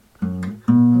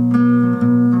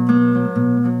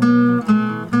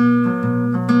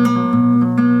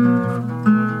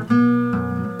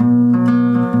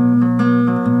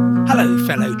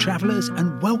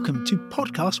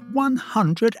podcast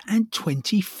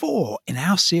 124 in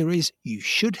our series You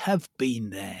Should Have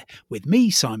Been There, with me,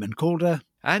 Simon Calder.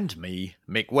 And me,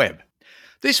 Mick Webb.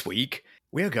 This week,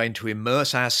 we're going to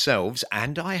immerse ourselves,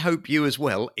 and I hope you as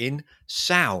well, in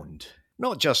sound.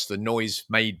 Not just the noise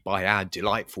made by our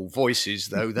delightful voices,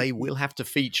 though they will have to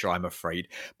feature, I'm afraid,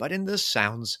 but in the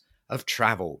sounds of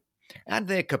travel and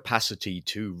their capacity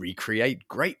to recreate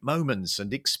great moments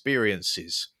and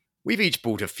experiences. We've each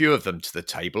brought a few of them to the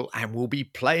table, and we'll be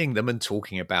playing them and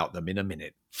talking about them in a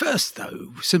minute. First,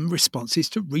 though, some responses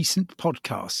to recent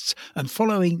podcasts. And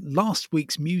following last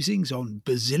week's musings on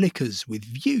basilicas with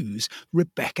views,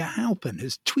 Rebecca Halpin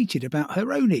has tweeted about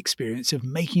her own experience of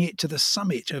making it to the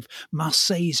summit of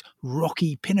Marseille's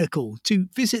rocky pinnacle to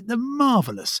visit the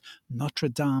marvellous Notre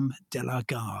Dame de la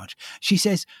Garde. She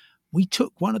says, "We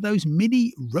took one of those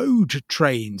mini road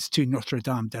trains to Notre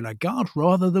Dame de la Garde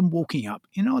rather than walking up.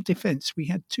 In our defence, we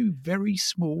had two very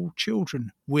small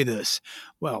children with us."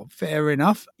 Well, fair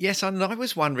enough. Yes, and I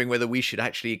was wondering whether we should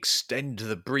actually extend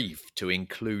the brief to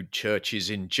include churches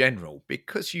in general,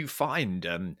 because you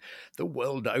find the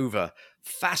world over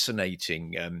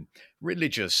fascinating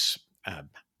religious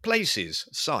places,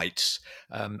 sites,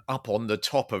 up on the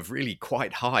top of really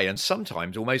quite high and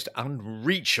sometimes almost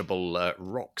unreachable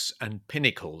rocks and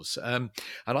pinnacles. And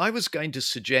I was going to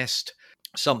suggest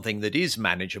something that is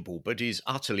manageable but is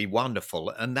utterly wonderful,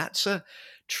 and that's a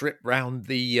trip round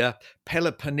the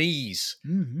Peloponnese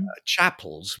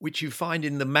chapels, which you find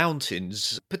in the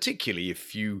mountains, particularly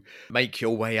if you make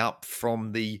your way up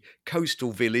from the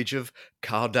coastal village of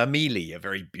Kardamili, a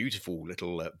very beautiful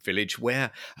little village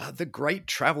where the great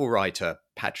travel writer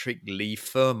Patrick Leigh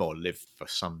Fermor lived for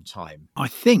some time. I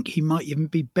think he might even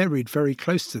be buried very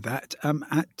close to that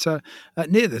at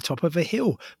near the top of a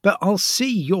hill. But I'll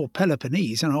see your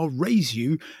Peloponnese and I'll raise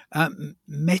you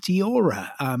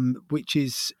Meteora, which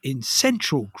is in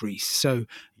central Greece, so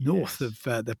north of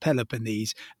the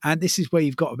Peloponnese. And this is where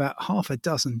you've got about half a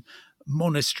dozen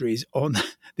monasteries on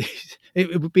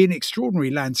it would be an extraordinary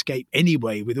landscape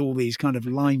anyway, with all these kind of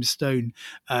limestone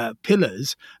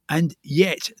pillars, and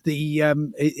yet the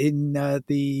I'm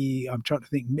trying to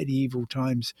think, medieval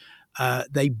times,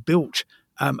 they built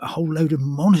a whole load of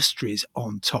monasteries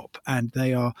on top, and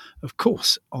they are of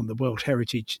course on the World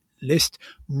Heritage list.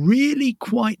 Really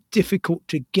quite difficult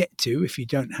to get to if you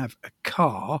don't have a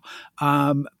car,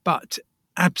 but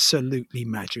absolutely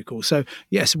magical. So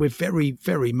yes, we're very,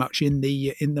 very much in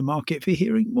the market for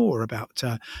hearing more about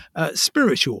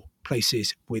spiritual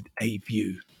places with a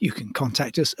view. You can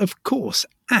contact us, of course,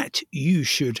 at You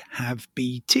Should Have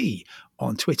BT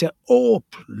on Twitter, or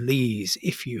please,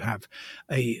 if you have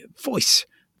a voice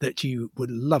that you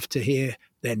would love to hear,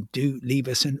 then do leave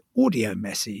us an audio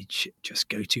message. Just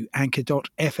go to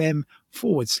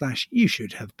anchor.fm/You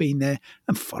Should Have Been There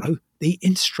and follow the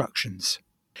instructions.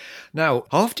 Now,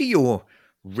 after your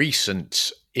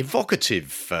recent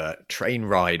evocative train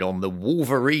ride on the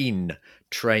Wolverine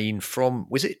train from,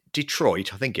 was it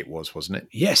Detroit? I think it was, wasn't it?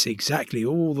 Yes, exactly.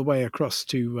 All the way across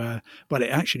to, well, it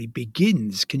actually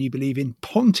begins, can you believe, in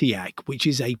Pontiac, which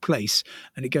is a place,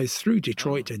 and it goes through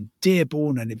Detroit and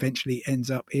Dearborn and eventually ends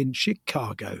up in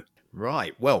Chicago.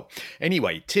 Right. Well,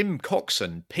 anyway, Tim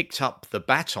Coxon picked up the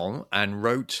baton and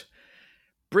wrote,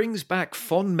 "Brings back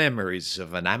fond memories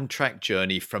of an Amtrak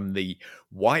journey from the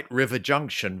White River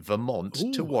Junction,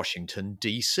 Vermont to Washington,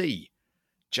 D.C.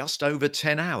 Just over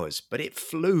 10 hours, but it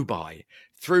flew by,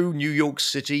 through New York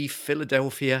City,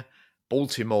 Philadelphia,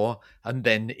 Baltimore, and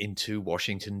then into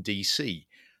Washington, D.C.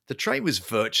 The train was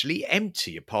virtually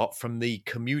empty apart from the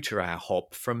commuter hour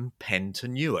hop from Penn to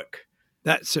Newark."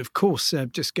 That's, of course,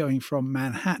 just going from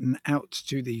Manhattan out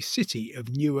to the city of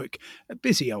Newark, a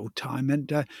busy old time.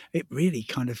 And it really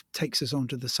kind of takes us on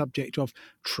to the subject of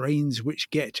trains which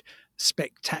get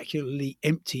spectacularly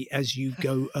empty as you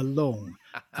go along.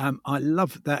 I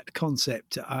love that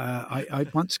concept. I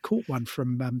once caught one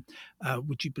from,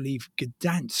 would you believe,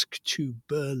 Gdansk to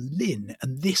Berlin,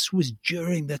 and this was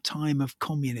during the time of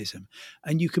communism,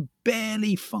 and you could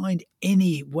barely find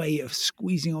any way of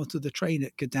squeezing onto the train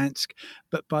at Gdansk,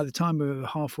 but by the time we were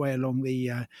halfway along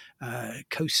the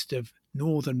coast of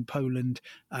northern Poland,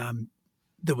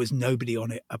 there was nobody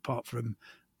on it apart from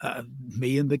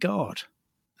me and the guard.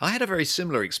 I had a very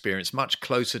similar experience, much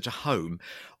closer to home,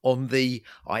 on the,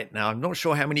 now I'm not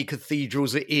sure how many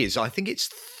cathedrals it is. I think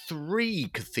it's 3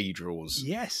 cathedrals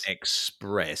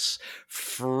express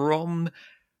from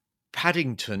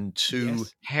Paddington to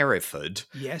Hereford.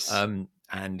 Yes. And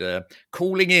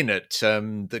calling in at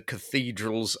the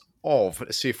cathedrals of,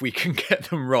 let's see if we can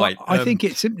get them right. Well, I think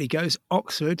it simply goes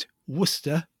Oxford,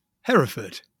 Worcester,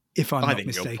 Hereford, if I'm not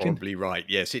mistaken. You're probably right.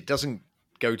 Yes, it doesn't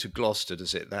go to Gloucester,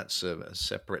 does it? That's a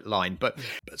separate line. But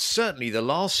certainly the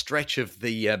last stretch of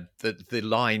the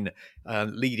line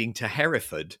leading to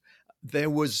Hereford, there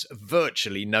was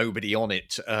virtually nobody on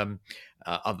it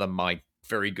other than my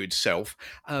very good self.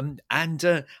 And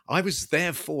I was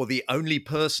therefore the only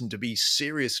person to be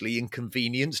seriously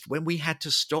inconvenienced when we had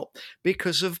to stop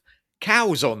because of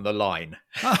cows on the line.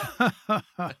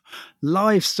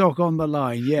 Livestock on the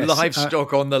line, yes.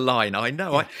 Livestock on the line, I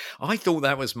know. Yeah. I thought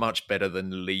that was much better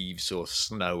than leaves or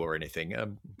snow or anything. At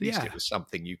least it was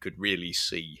something you could really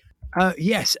see.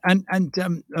 Yes, and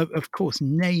of course,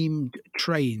 named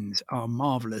trains are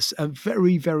marvellous.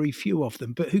 Very, very few of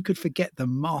them. But who could forget the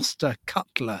Master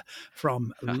Cutler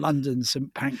from London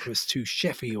St Pancras to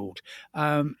Sheffield?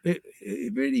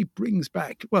 It really brings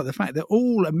back, well, the fact that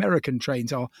all American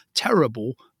trains are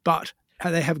terrible, but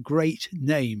they have great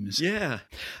names. Yeah.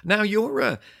 Now,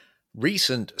 your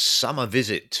recent summer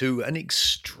visit to an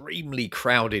extremely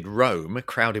crowded Rome,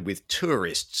 crowded with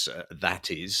tourists,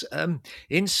 that is,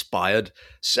 inspired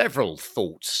several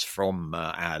thoughts from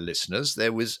our listeners.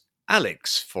 There was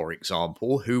Alex, for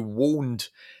example, who warned,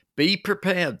 "Be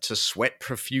prepared to sweat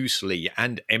profusely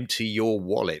and empty your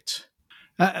wallet."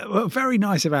 Well, very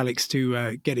nice of Alex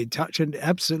to get in touch, and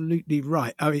absolutely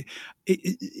right. I mean,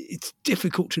 it's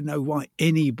difficult to know why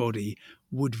anybody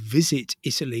would visit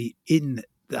Italy in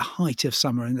the height of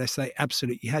summer unless they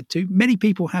absolutely had to. Many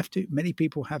people have to. Many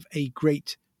people have a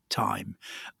great time.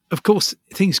 Of course,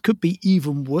 things could be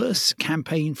even worse.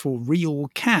 Campaign for Real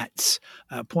Cats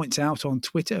points out on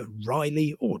Twitter,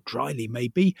 Riley or Dryly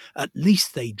maybe, at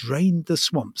least they drained the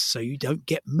swamps so you don't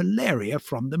get malaria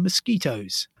from the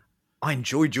mosquitoes. I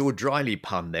enjoyed your Dryly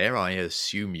pun there. I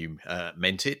assume you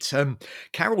meant it.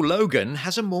 Carol Logan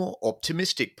has a more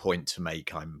optimistic point to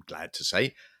make, I'm glad to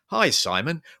say. "Hi,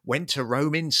 Simon. Went to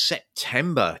Rome in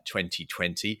September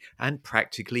 2020 and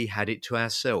practically had it to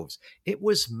ourselves. It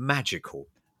was magical."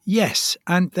 Yes,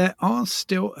 and there are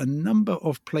still a number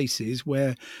of places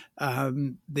where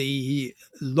the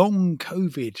long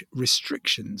COVID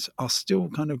restrictions are still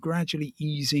kind of gradually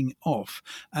easing off.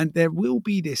 And there will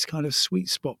be this kind of sweet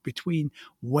spot between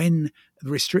when the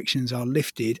restrictions are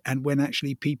lifted and when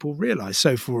actually people realise.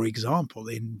 So, for example,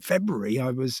 in February,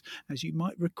 I was, as you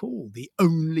might recall, the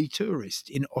only tourist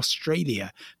in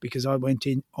Australia because I went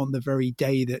in on the very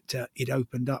day that it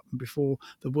opened up and before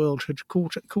the world had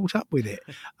caught up with it.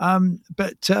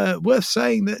 But worth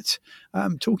saying that,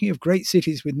 talking of great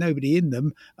cities with nobody in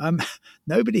them,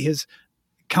 nobody has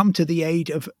come to the aid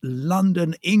of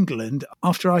London, England,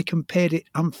 after I compared it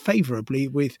unfavourably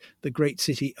with the great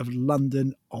city of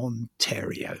London,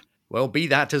 Ontario. Well, be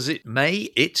that as it may,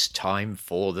 it's time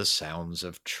for the sounds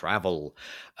of travel.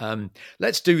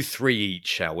 Let's do 3 each,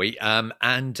 shall we?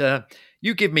 And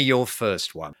you give me your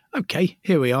first one. Okay,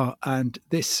 here we are. And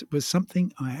this was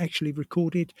something I actually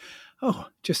recorded,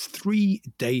 just 3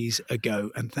 days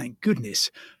ago. And thank goodness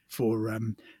for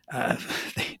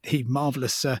the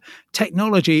marvellous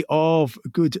technology of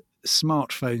good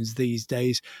smartphones these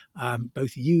days.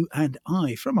 Both you and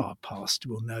I from our past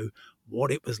will know what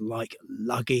it was like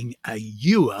lugging a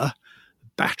Ewer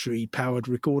battery-powered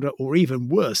recorder, or even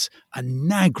worse, a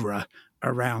Nagra,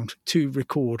 around to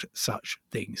record such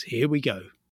things. Here we go.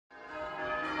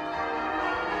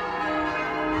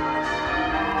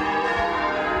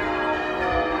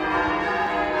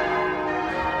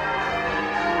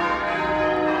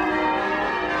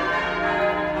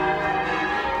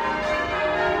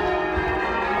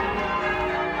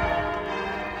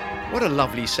 What a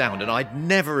lovely sound, and I'd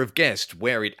never have guessed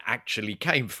where it actually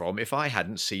came from if I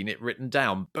hadn't seen it written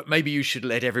down. But maybe you should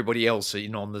let everybody else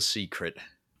in on the secret.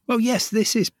 Well, yes,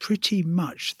 this is pretty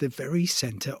much the very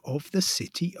centre of the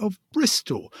city of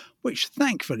Bristol, which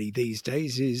thankfully these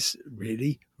days is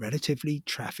really relatively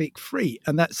traffic-free.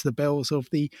 And that's the bells of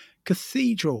the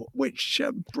cathedral, which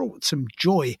brought some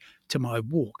joy to my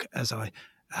walk as I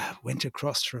went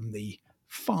across from the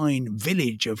fine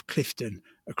village of Clifton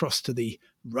across to the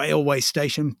railway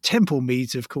station. Temple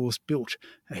Meads, of course, built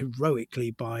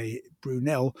heroically by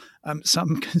Brunel,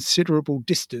 some considerable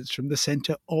distance from the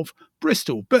centre of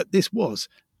Bristol. But this was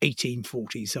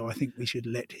 1840, so I think we should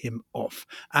let him off.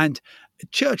 And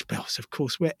church bells, of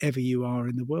course, wherever you are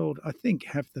in the world, I think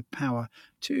have the power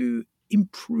to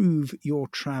improve your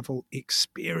travel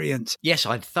experience. Yes,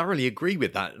 I thoroughly agree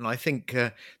with that. And I think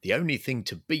the only thing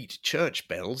to beat church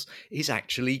bells is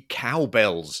actually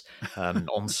cowbells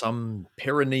on some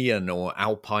Pyrenean or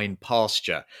Alpine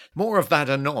pasture. More of that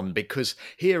anon, because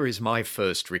here is my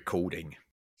first recording.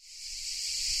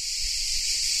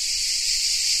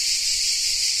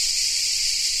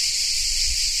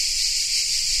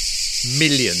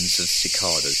 Millions of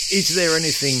cicadas. Is there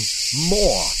anything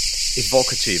more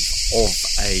evocative of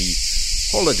a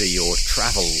holiday or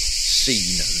travel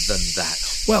scene than that?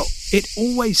 Well, it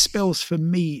always spells for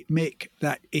me, Mick,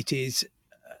 that it is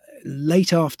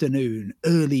late afternoon,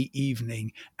 early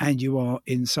evening, and you are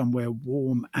in somewhere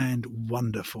warm and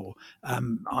wonderful.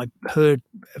 I heard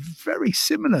a very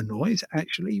similar noise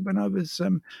actually when I was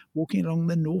walking along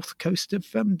the north coast of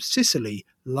Sicily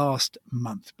last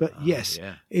month. But yes,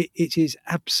 yeah. it is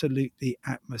absolutely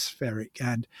atmospheric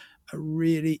and a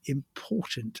really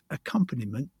important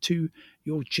accompaniment to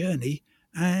your journey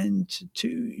and to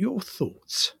your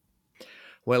thoughts.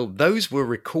 Well, those were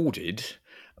recorded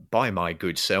by my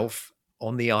good self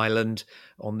on the island,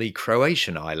 on the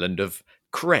Croatian island of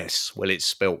Cres. Well, it's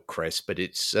spelt Cres, but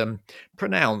it's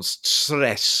pronounced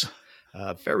Sres.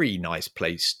 A very nice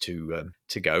place to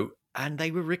go. And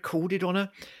they were recorded on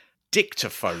a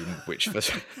dictaphone, which for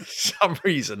some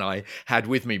reason I had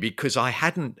with me because I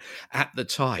hadn't at the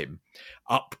time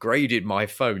upgraded my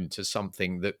phone to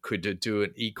something that could do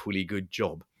an equally good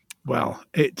job. Well,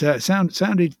 it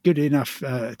sounded good enough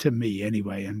to me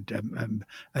anyway, and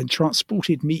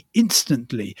transported me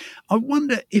instantly. I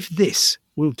wonder if this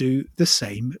will do the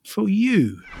same for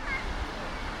you.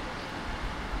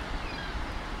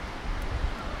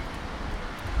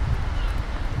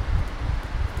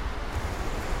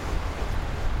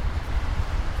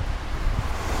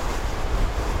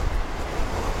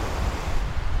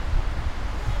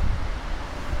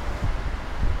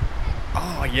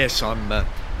 Ah, yes,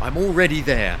 I'm already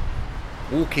there,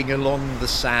 walking along the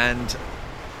sand,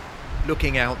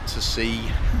 looking out to sea,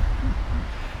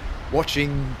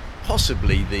 watching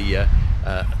possibly the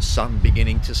sun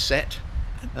beginning to set,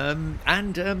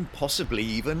 and possibly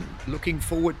even looking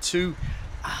forward to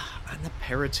an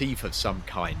aperitif of some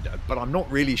kind. But I'm not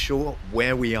really sure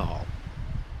where we are.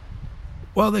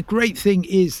 Well, the great thing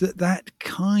is that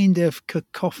kind of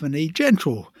cacophony,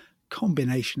 gentle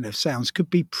combination of sounds could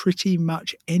be pretty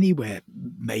much anywhere.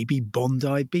 Maybe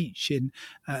Bondi Beach in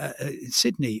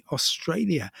Sydney,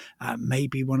 Australia,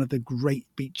 maybe one of the great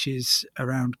beaches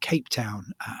around Cape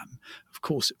Town. Of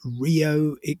course,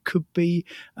 Rio, it could be,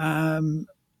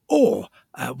 or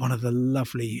one of the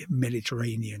lovely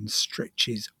Mediterranean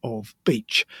stretches of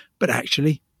beach. But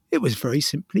actually, it was very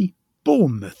simply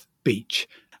Bournemouth Beach.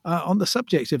 On the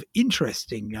subject of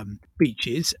interesting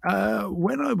beaches,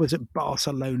 when I was at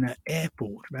Barcelona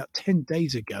airport about 10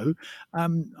 days ago,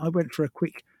 I went for a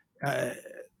quick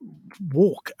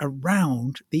walk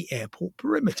around the airport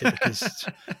perimeter because,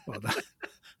 well,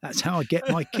 that's how I get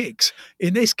my kicks.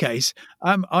 In this case,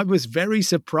 I was very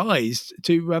surprised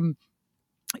to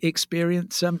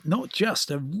experience not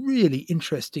just a really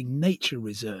interesting nature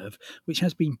reserve, which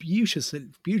has been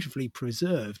beautifully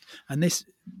preserved. And this,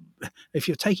 if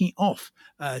you're taking off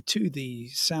to the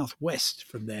southwest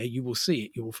from there, you will see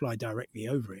it. You will fly directly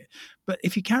over it. But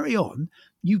if you carry on,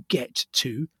 you get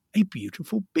to a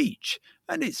beautiful beach.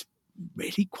 And it's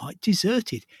really quite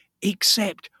deserted,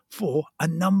 except for a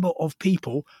number of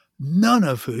people, none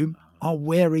of whom are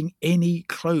wearing any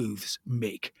clothes,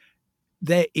 Mick.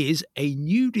 There is a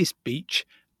nudist beach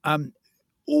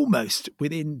almost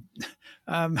within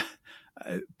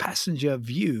passenger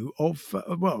view of,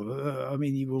 I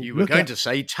mean, you will. You were going to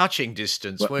say touching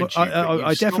distance, weren't you?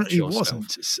 I definitely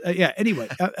wasn't. Yeah, anyway,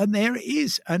 and there it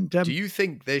is. And do you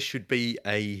think there should be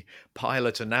a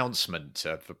pilot announcement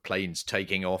for planes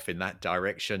taking off in that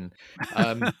direction?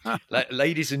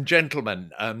 Ladies and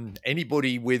gentlemen,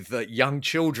 anybody with young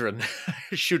children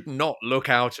should not look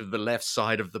out of the left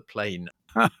side of the plane.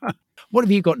 What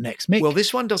have you got next, Mick? Well,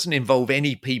 this one doesn't involve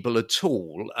any people at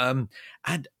all.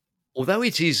 And although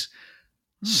it is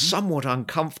somewhat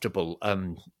uncomfortable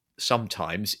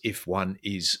sometimes if one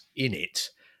is in it,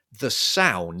 the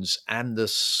sounds and the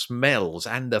smells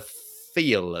and the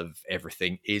feel of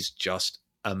everything is just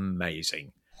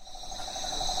amazing.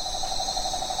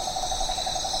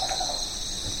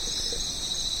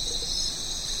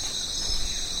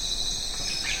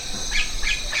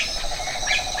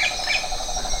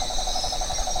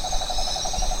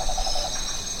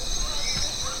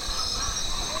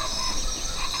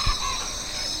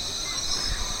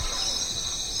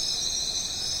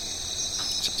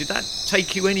 Did that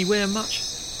take you anywhere much?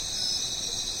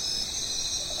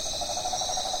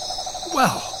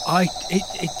 Well,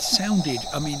 it sounded.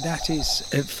 I mean, that is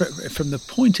from the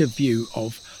point of view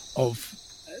of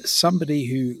somebody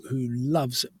who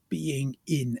loves being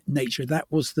in nature. That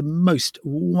was the most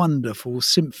wonderful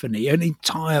symphony, an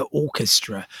entire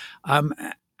orchestra.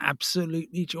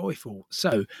 Absolutely joyful.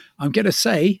 So I'm going to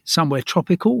say somewhere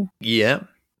tropical. Yeah.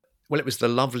 Well, it was the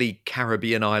lovely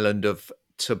Caribbean island of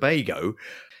Tobago.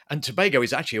 And Tobago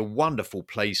is actually a wonderful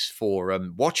place for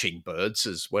watching birds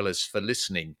as well as for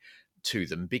listening to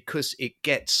them, because it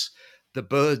gets the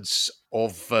birds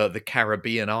of the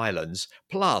Caribbean islands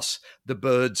plus the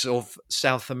birds of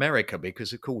South America,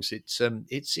 because of course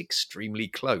it's extremely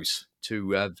close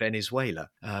to Venezuela.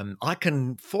 I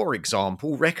can, for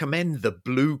example, recommend the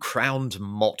blue-crowned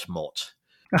motmot.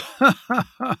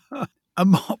 A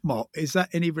motmot, is that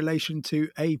any relation to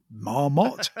a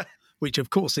marmot? Which,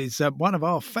 of course, is one of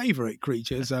our favourite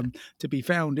creatures to be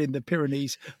found in the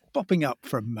Pyrenees, popping up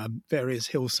from various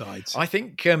hillsides. I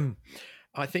think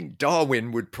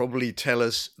Darwin would probably tell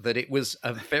us that it was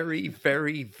a very,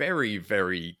 very, very,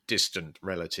 very distant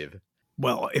relative.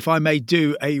 Well, if I may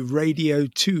do a Radio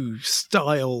 2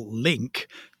 style link,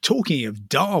 talking of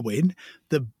Darwin,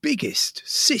 the biggest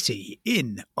city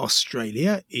in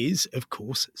Australia is, of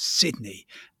course, Sydney.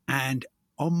 And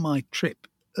on my trip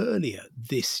earlier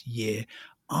this year,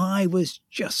 I was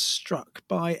just struck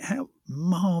by how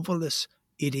marvellous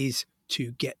it is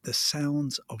to get the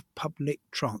sounds of public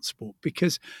transport,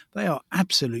 because they are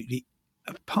absolutely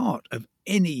a part of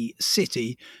any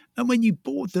city. And when you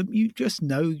board them, you just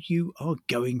know you are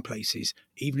going places,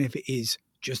 even if it is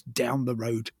just down the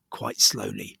road quite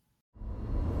slowly.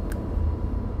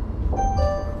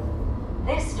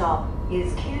 This stop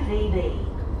is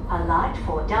QVB, a light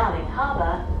for Darling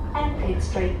Harbour and Pitt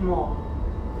Street Mall.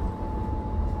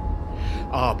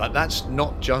 But that's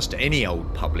not just any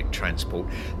old public transport.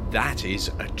 That is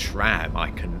a tram,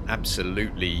 I can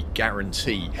absolutely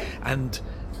guarantee. And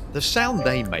the sound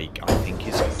they make, I think,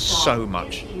 is so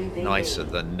much nicer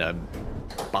than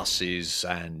buses,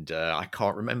 and I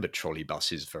can't remember trolley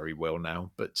buses very well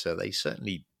now, but they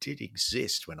certainly did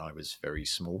exist when I was very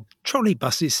small. Trolley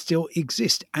buses still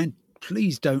exist, and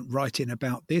please don't write in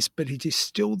about this, but it is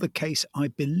still the case, I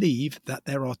believe, that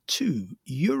there are 2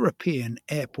 European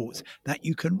airports that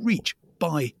you can reach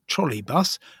by trolley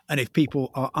bus. And if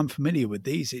people are unfamiliar with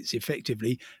these, it's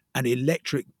effectively an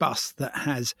electric bus that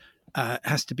has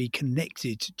to be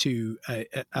connected to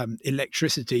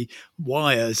electricity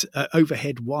wires,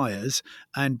 overhead wires,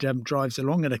 and drives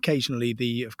along. And occasionally,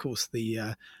 the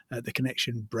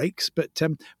connection breaks. But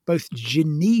both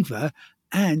Geneva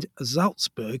and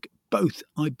Salzburg, both,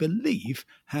 I believe,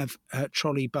 have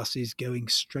trolley buses going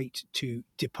straight to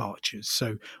departures.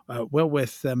 So well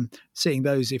worth seeing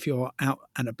those if you're out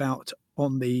and about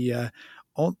on the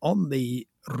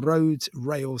roads,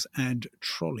 rails, and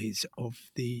trolleys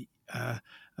of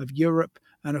Europe.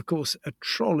 And of course, a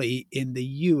trolley in the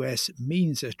US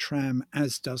means a tram,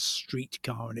 as does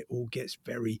streetcar, and it all gets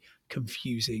very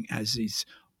confusing, as is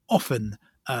often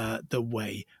the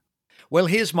way. Well,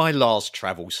 here's my last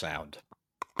travel sound.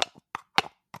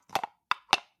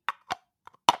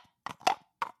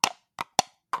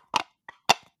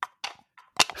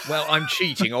 Well, I'm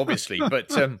cheating, obviously,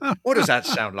 but what does that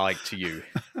sound like to you?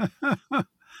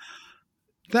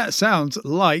 That sounds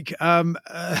like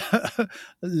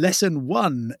lesson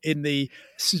 1 in the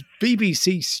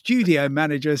BBC studio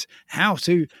managers, how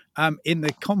to, in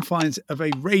the confines of a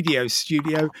radio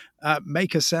studio,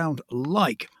 make a sound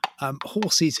like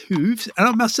horses' hooves. And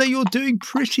I must say you're doing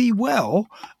pretty well.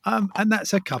 And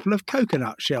that's a couple of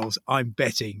coconut shells, I'm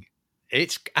betting.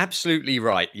 It's absolutely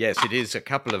right. Yes, it is a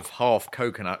couple of half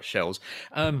coconut shells.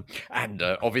 And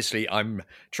obviously I'm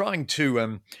trying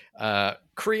to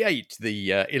create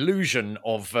the illusion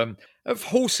of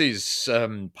horses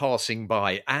passing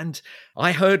by. And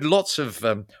I heard lots of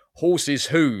horses'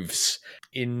 hooves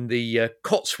in the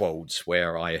Cotswolds,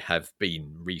 where I have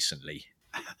been recently.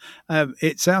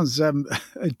 It sounds a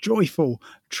joyful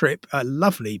trip, a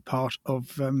lovely part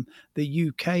of the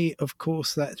UK, of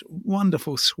course, that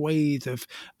wonderful swathe of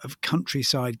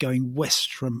countryside going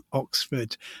west from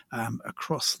Oxford,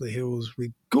 across the hills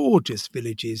with gorgeous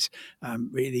villages,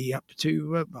 really up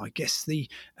to, I guess, the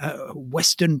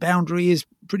western boundary is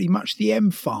pretty much the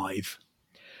M5.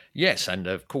 Yes, and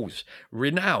of course,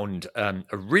 renowned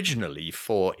originally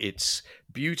for its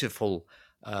beautiful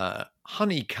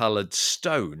honey-coloured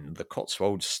stone, the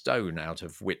Cotswold stone, out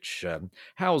of which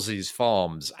houses,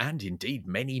 farms, and indeed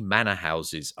many manor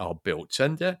houses are built.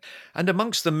 And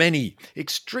amongst the many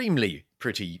extremely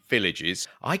pretty villages,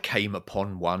 I came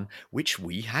upon one which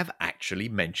we have actually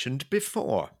mentioned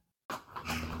before.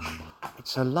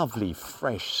 It's a lovely,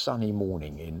 fresh, sunny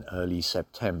morning in early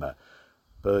September.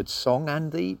 Bird song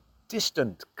and the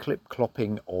distant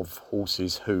clip-clopping of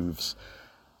horses' hooves.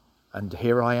 And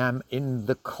here I am in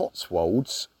the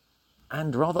Cotswolds,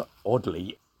 and rather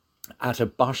oddly at a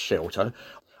bus shelter.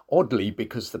 Oddly,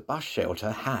 because the bus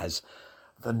shelter has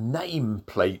the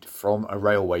nameplate from a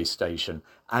railway station,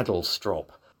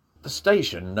 Addlestrop. The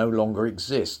station no longer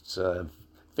exists.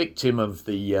 victim of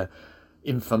the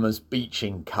infamous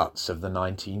beaching cuts of the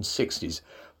 1960s.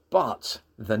 But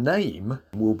the name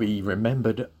will be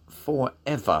remembered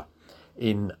forever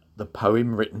in the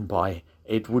poem written by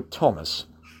Edward Thomas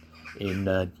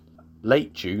in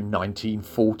late June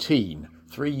 1914,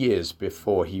 3 years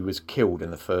before he was killed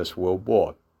in the First World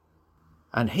War.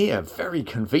 And here, very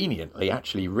conveniently,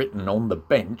 actually written on the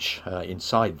bench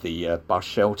inside the bus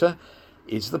shelter,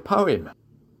 is the poem.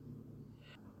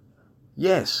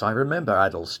 Yes, I remember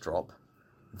Adlestrop,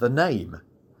 the name,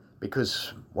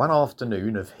 because one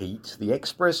afternoon of heat the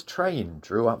express train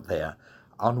drew up there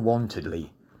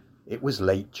unwontedly. It was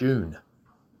late June.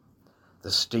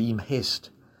 The steam hissed.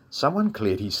 Someone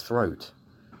cleared his throat.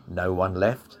 No one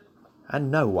left,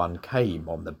 and no one came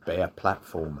on the bare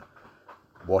platform.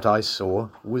 What I saw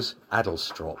was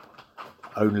Adlestrop,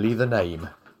 only the name.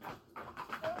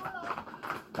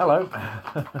 Hello.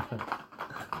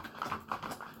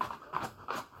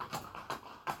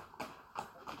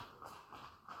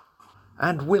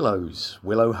 And willows,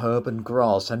 willow herb and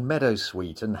grass, and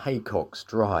meadowsweet and haycocks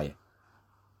dry.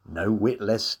 No whit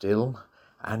less still,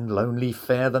 and lonely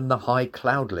fair than the high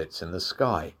cloudlets in the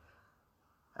sky.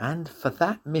 And for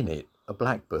that minute a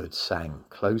blackbird sang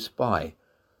close by,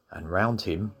 and round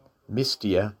him,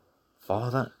 mistier,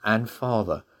 farther and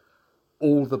farther,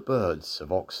 all the birds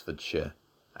of Oxfordshire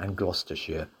and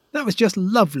Gloucestershire. That was just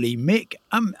lovely, Mick.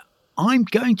 I'm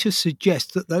going to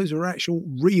suggest that those are actual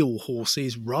real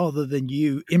horses rather than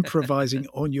you improvising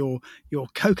on your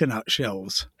coconut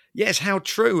shells. Yes, how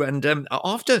true. And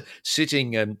after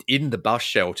sitting in the bus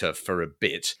shelter for a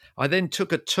bit, I then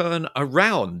took a turn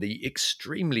around the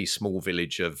extremely small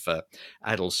village of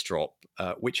Adlestrop,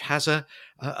 which has a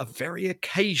very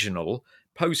occasional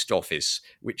post office,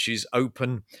 which is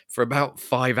open for about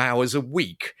 5 hours a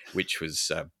week, which was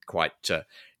quite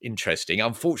interesting.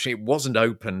 Unfortunately, it wasn't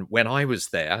open when I was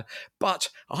there, but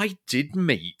I did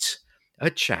meet a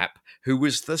chap who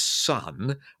was the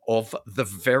son of the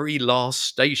very last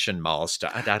station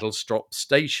master at Adlestrop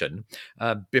Station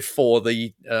before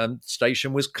the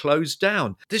station was closed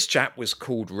down. This chap was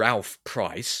called Ralph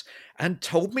Price and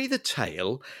told me the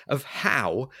tale of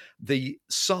how the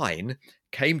sign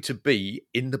came to be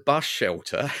in the bus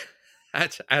shelter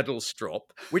at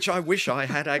Adlestrop, which I wish I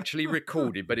had actually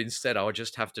recorded, but instead I'll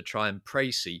just have to try and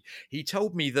précis. He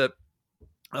told me that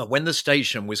when the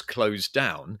station was closed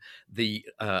down, the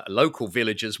local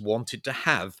villagers wanted to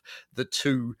have the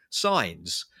two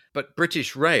signs. But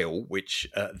British Rail, which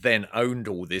then owned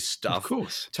all this stuff,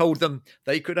 told them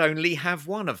they could only have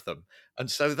one of them. And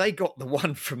so they got the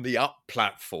one from the up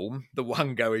platform, the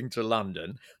one going to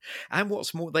London. And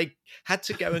what's more, they had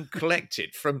to go and collect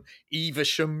it from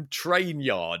Evesham train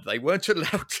yard. They weren't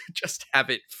allowed to just have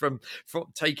it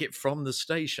take it from the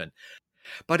station.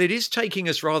 But it is taking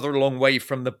us rather a long way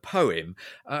from the poem,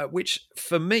 which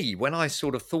for me, when I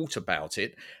sort of thought about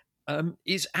it,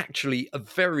 is actually a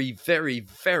very, very,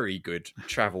 very good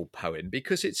travel poem,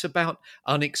 because it's about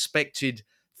unexpected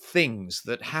things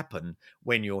that happen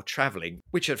when you're traveling,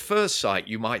 which at first sight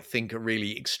you might think are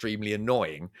really extremely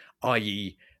annoying,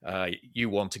 i.e., you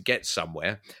want to get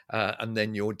somewhere and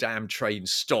then your damn train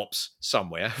stops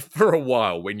somewhere for a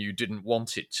while when you didn't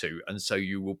want it to, and so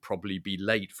you will probably be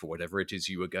late for whatever it is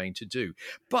you were going to do.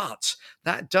 But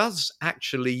that does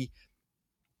actually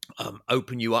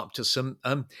open you up to some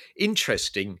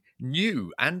interesting,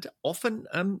 new and often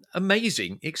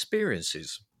amazing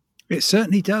experiences. It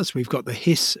certainly does. We've got the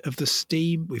hiss of the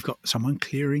steam. We've got someone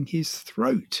clearing his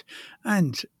throat.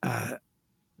 And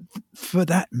for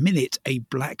that minute, a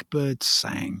blackbird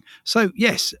sang. So,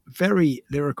 yes, very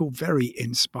lyrical, very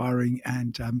inspiring.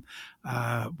 And,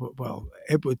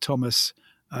 Edward Thomas,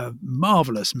 a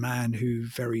marvellous man who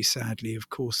very sadly, of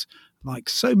course, like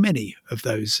so many of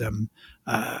those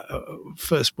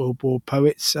First World War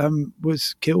poets,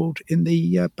 was killed in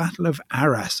the Battle of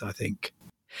Arras, I think.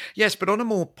 Yes, but on a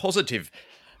more positive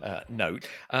note,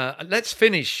 let's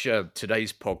finish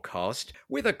today's podcast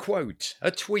with a quote,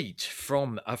 a tweet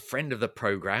from a friend of the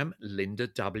programme, Linda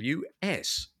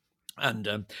W.S.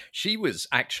 And she was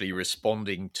actually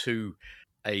responding to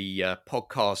a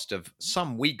podcast of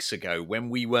some weeks ago when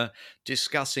we were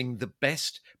discussing the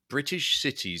best British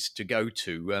cities to go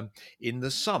to in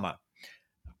the summer.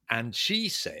 And she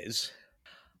says,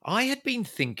 I had been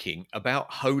thinking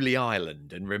about Holy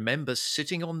Island and remember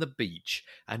sitting on the beach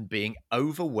and being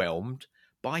overwhelmed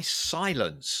by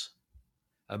silence.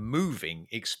 A moving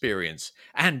experience.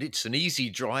 And it's an easy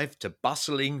drive to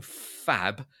bustling,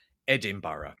 fab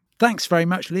Edinburgh. Thanks very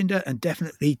much, Linda, and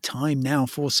definitely time now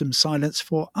for some silence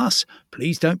for us.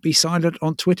 Please don't be silent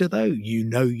on Twitter, though. You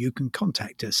know you can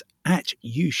contact us at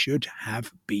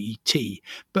YouShouldHaveBT.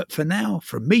 But for now,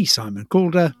 from me, Simon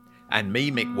Calder. And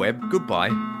me, Mick Webb, goodbye.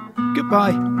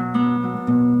 Goodbye.